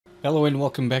Hello and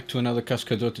welcome back to another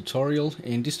Cascadeur tutorial.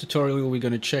 In this tutorial we're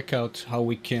going to check out how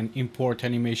we can import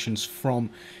animations from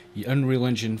the Unreal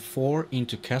Engine 4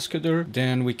 into Cascadeur.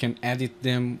 Then we can edit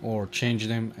them or change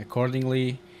them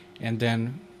accordingly, and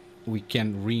then we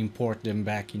can re-import them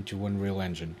back into Unreal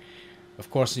Engine.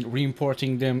 Of course,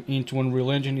 re-importing them into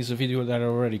Unreal Engine is a video that I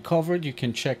already covered. You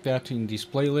can check that in this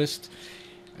playlist.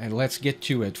 And let's get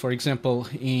to it. For example,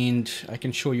 I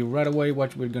can show you right away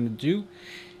what we're going to do.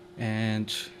 And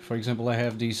for example, I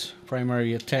have this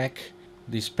primary attack,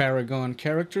 this paragon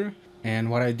character,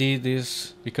 and what I did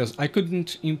is, because I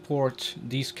couldn't import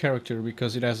this character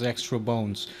because it has extra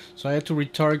bones, so I had to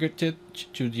retarget it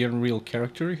to the Unreal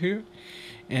character here,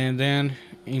 and then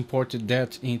imported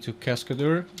that into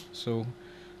Cascadeur. So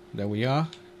there we are,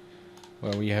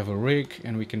 where we have a rig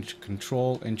and we can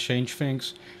control and change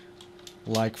things,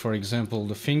 like for example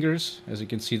the fingers. As you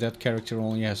can see, that character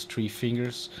only has 3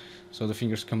 fingers, so the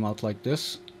fingers come out like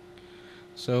this.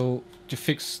 So to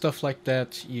fix stuff like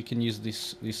that, you can use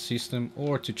this system,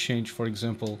 or to change, for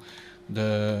example,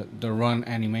 the run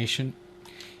animation.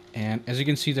 And as you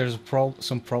can see, there's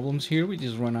some problems here with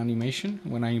this run animation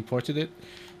when I imported it,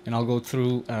 and I'll go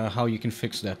through how you can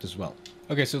fix that as well.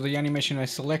 Okay, so the animation I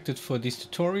selected for this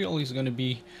tutorial is going to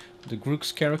be the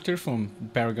Grook's character from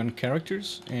Paragon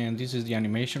Characters, and this is the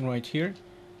animation right here.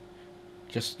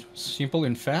 Just simple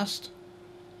and fast.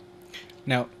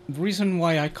 Now, the reason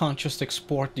why I can't just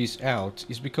export this out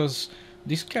is because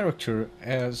this character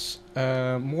has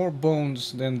more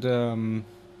bones than the...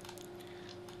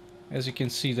 as you can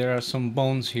see, there are some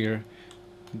bones here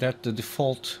that the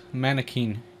default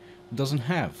mannequin doesn't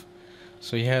have.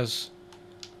 So he has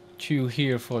 2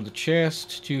 here for the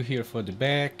chest, 2 here for the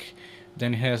back,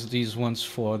 then he has these ones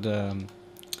for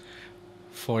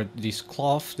this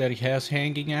cloth that he has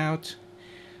hanging out.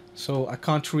 So I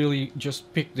can't really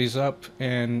just pick this up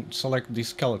and select the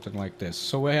skeleton like this.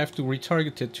 So I have to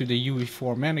retarget it to the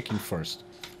UE4 mannequin first.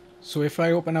 So if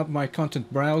I open up my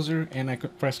content browser and I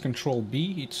could press Ctrl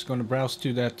B, it's going to browse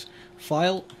to that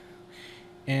file.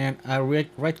 And I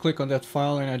right click on that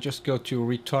file and I just go to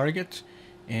retarget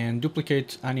and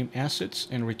duplicate anim assets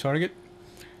and retarget.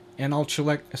 And I'll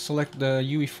select the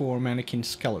UE4 mannequin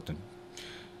skeleton.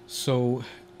 So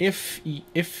if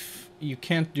you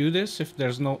can't do this, if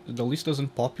there's the list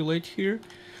doesn't populate here,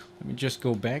 let me just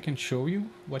go back and show you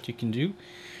what you can do.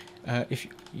 If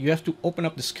you have to open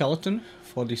up the skeleton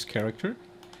for this character.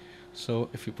 So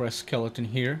if you press skeleton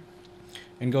here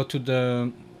and go to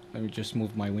the, let me just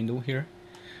move my window here,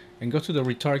 and go to the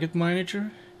retarget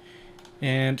manager,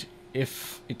 and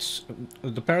if it's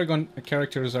the Paragon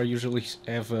characters are usually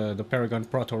have the Paragon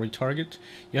proto retarget,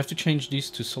 you have to change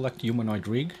this to select humanoid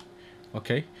rig.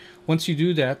 Okay, once you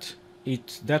do that,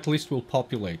 that list will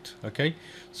populate. Okay,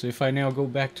 so if I now go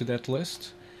back to that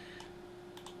list,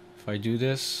 if I do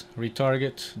this,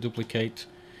 retarget, duplicate,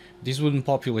 this wouldn't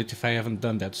populate if I haven't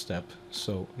done that step.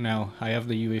 So now I have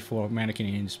the UE4 mannequin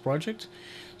in this project.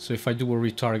 So if I do a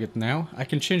retarget now, I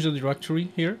can change the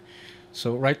directory here.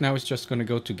 So right now it's just going to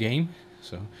go to game.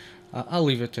 So I'll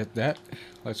leave it at that.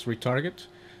 Let's retarget.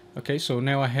 Okay, so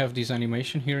now I have this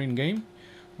animation here in game.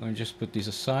 Let me just put this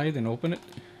aside and open it.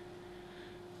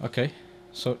 Okay,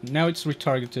 so now it's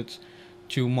retargeted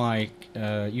to my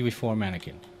UE4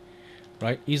 mannequin.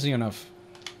 Right, easy enough.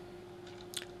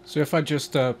 So if I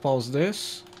just pause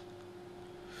this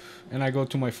and I go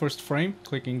to my first frame,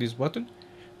 clicking this button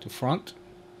to front.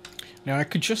 Now I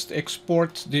could just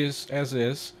export this as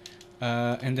is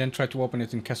and then try to open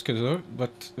it in Cascadeur,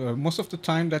 but most of the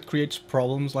time that creates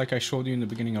problems, like I showed you in the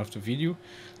beginning of the video,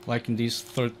 like in this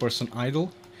third-person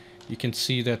idle. You can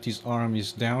see that his arm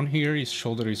is down here, his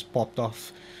shoulder is popped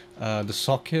off the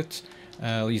socket,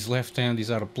 his left hand is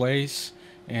out of place,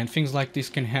 and things like this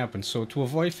can happen. So to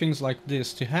avoid things like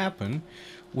this to happen,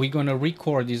 we're gonna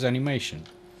record this animation.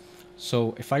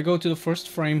 So if I go to the first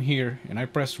frame here and I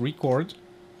press record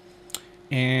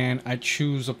and I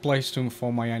choose a place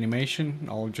for my animation,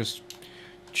 I'll just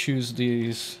choose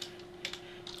this,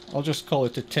 I'll just call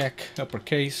it attack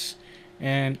uppercase,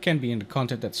 and can be in the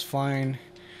content, that's fine.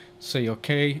 Say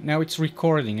okay. Now it's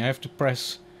recording. I have to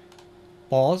press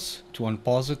pause to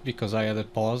unpause it because I had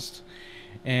it paused,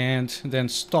 and then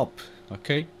stop.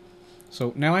 Okay,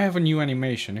 so now I have a new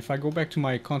animation. If I go back to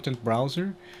my content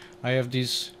browser, I have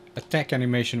this attack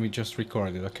animation we just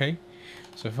recorded. Okay,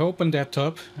 so if I open that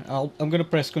up, I'm gonna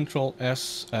press Control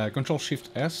Shift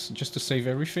S just to save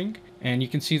everything, and you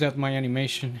can see that my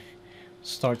animation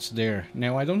starts there.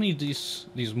 Now I don't need these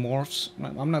morphs.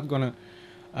 I'm not gonna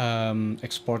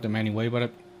export them anyway, but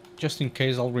just in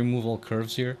case, I'll remove all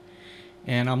curves here,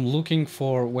 and I'm looking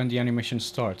for when the animation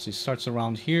starts. It starts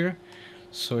around here,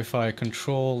 So if I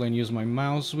control and use my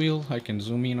mouse wheel, I can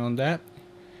zoom in on that.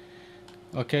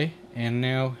 Okay, and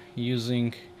now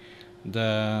using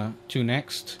the to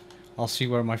next, I'll see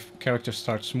where my character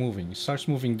starts moving. It starts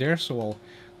moving there, so I'll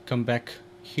come back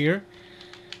here.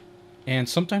 And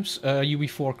sometimes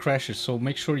UE4 crashes, so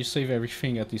make sure you save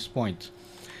everything at this point.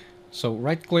 So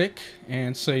right click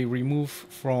and say remove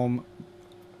from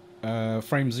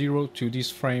frame 0 to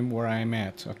this frame where I'm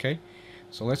at. Okay,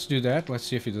 so let's do that. Let's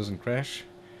see if it doesn't crash.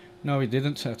 No, it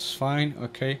didn't. That's fine.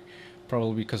 Okay,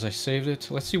 probably because I saved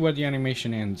it. Let's see where the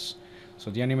animation ends.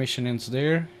 So the animation ends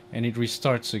there and it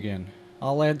restarts again.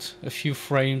 I'll add a few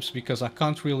frames because I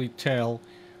can't really tell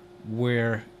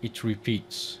where it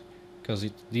repeats, because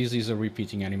this is a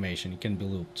repeating animation. It can be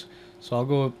looped. So I'll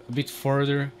go a bit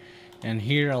further, and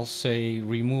here I'll say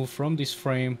remove from this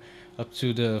frame up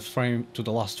to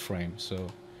the last frame. So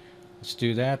let's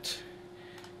do that.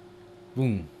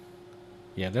 Boom.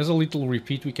 Yeah, there's a little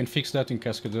repeat. We can fix that in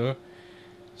Cascadeur.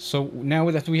 So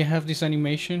now that we have this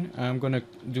animation, I'm gonna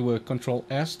do a Control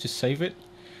S to save it,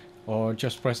 or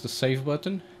just press the save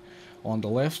button on the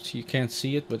left. You can't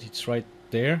see it, but it's right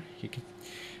there. You can.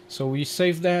 So we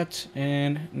save that,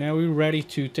 and now we're ready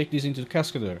to take this into the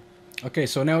Cascadeur. Okay,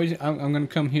 so now I'm going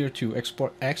to come here to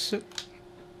export exit,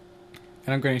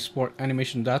 and I'm going to export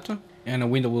animation data, and a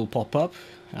window will pop up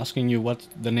asking you what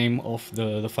the name of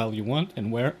the file you want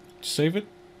and where to save it.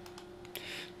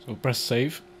 So press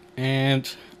save,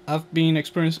 and I've been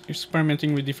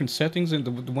experimenting with different settings, and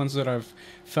the ones that I've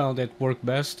found that work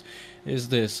best is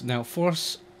this. Now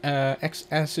force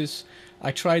x-axis,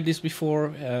 I tried this before,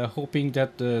 hoping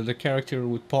that the character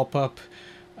would pop up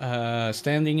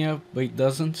standing up, but it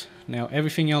doesn't. Now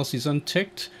everything else is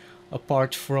unticked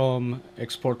apart from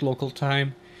export local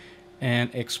time and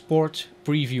export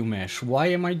preview mesh. Why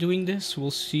am I doing this?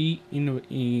 We'll see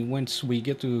once we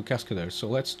get to Cascadeur. So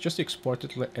let's just export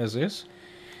it as is.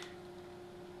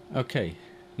 Okay,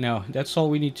 now that's all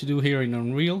we need to do here in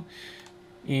Unreal.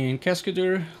 In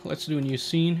Cascadeur, let's do a new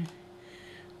scene.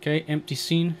 Okay, empty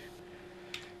scene.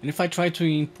 And if I try to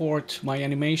import my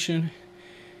animation,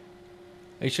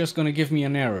 it's just gonna give me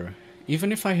an error.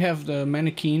 Even if I have the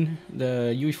mannequin,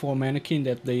 the UE4 mannequin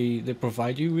that they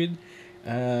provide you with,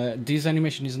 this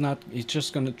animation is not, it's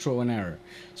just gonna throw an error.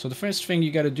 So the first thing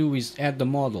you gotta do is add the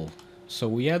model. So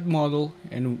we add model,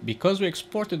 and because we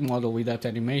exported model with that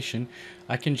animation,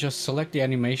 I can just select the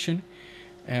animation,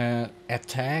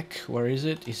 attack, where is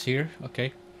it? It's here,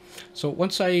 okay. So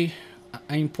once I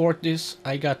import this,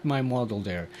 I got my model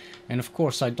there. And of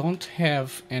course I don't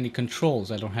have any controls.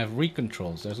 I don't have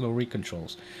recontrols. There's no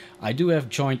recontrols. I do have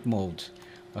joint mode.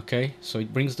 Okay, so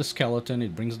it brings the skeleton,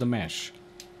 it brings the mesh.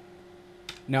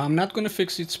 Now I'm not going to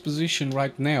fix its position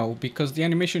right now because the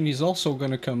animation is also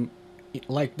going to come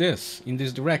like this, in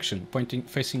this direction,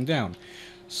 facing down.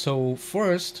 So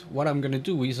first what I'm going to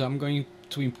do is I'm going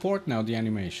to import now the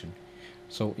animation.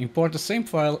 So import the same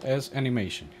file as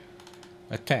animation.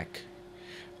 Attack.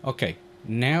 Okay,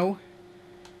 now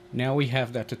we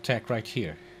have that attack right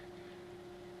here.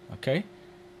 Okay,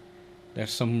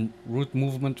 there's some root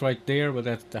movement right there, but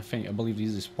I believe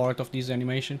this is part of this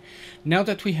animation. Now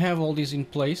that we have all this in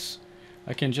place,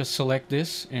 I can just select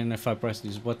this, and if I press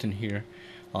this button here,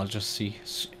 I'll just see.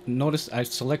 Notice I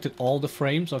selected all the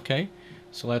frames. Okay,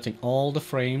 selecting all the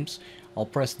frames. I'll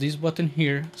press this button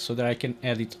here so that I can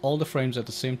edit all the frames at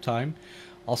the same time.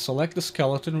 I'll select the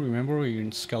skeleton. Remember, we're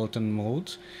in skeleton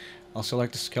mode. I'll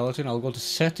select the skeleton. I'll go to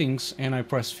settings and I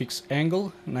press fix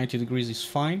angle. 90 degrees is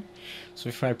fine. So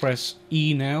if I press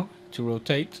E now to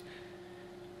rotate,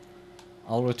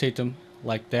 I'll rotate them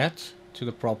like that to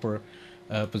the proper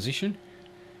position.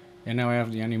 And now I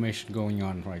have the animation going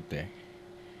on right there.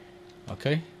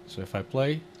 Okay, so if I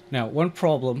play. Now, one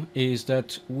problem is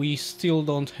that we still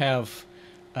don't have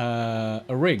a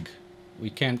rig.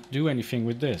 We can't do anything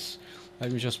with this.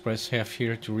 Let me just press F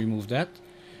here to remove that.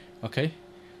 Okay,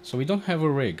 so we don't have a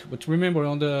rig. But remember,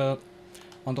 on the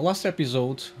last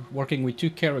episode, working with two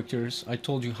characters, I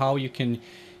told you how you can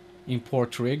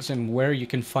import rigs and where you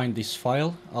can find this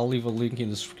file. I'll leave a link in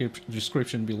the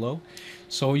description below.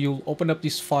 So you'll open up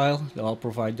this file that I'll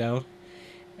provide down,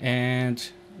 and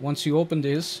once you open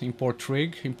this, import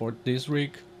rig, import this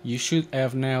rig, you should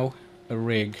have now a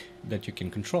rig that you can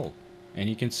control. And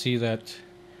you can see that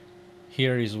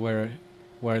here is where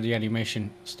the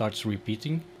animation starts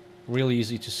repeating. Really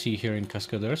easy to see here in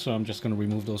Cascadeur, so I'm just going to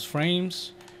remove those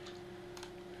frames.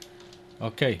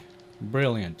 Okay,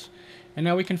 brilliant. And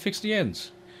now we can fix the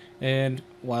ends. And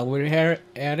while we're here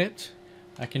at it,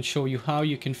 I can show you how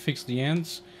you can fix the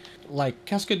ends. Like,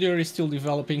 Cascadeur is still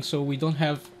developing, so we don't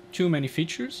have too many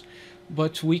features,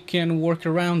 but we can work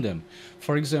around them.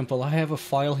 For example, I have a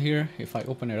file here, if I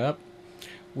open it up,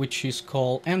 which is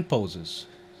called end poses.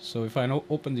 So if I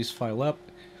open this file up,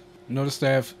 notice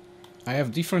that I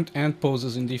have different end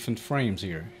poses in different frames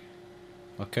here.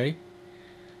 Okay,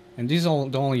 and these are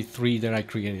the only three that I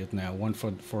created now. One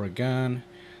for a gun,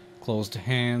 closed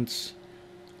hands.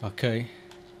 Okay,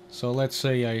 so let's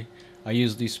say I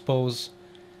use this pose.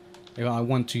 If I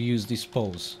want to use this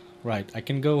pose, right, I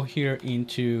can go here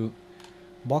into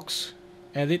box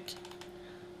edit,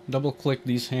 double click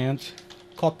this hand,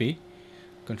 copy,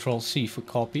 Control C for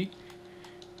copy,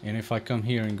 and if I come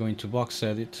here and go into box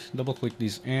edit, double click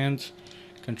this and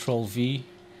Control V.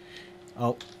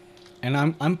 Oh, and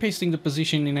I'm pasting the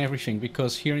position in everything,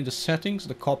 because here in the settings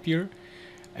the copier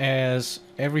has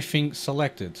everything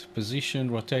selected, position,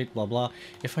 rotate, blah blah.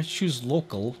 If I choose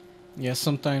local, yeah,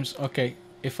 sometimes, okay,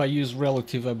 if I use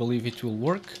relative, I believe it will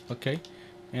work. Okay,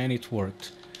 and it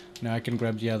worked. Now I can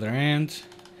grab the other end.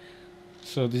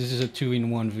 So this is a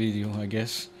 2-in-1 video, I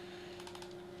guess.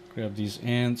 Grab these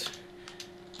ends,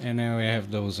 and now I have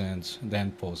those ends, the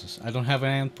end poses. I don't have an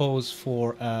end pose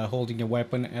for holding a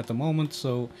weapon at the moment,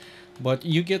 so, but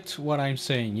you get what I'm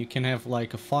saying. You can have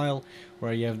like a file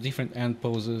where you have different end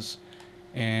poses,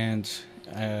 and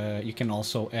you can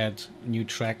also add new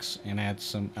tracks and add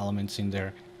some elements in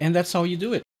there, and that's how you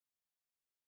do it.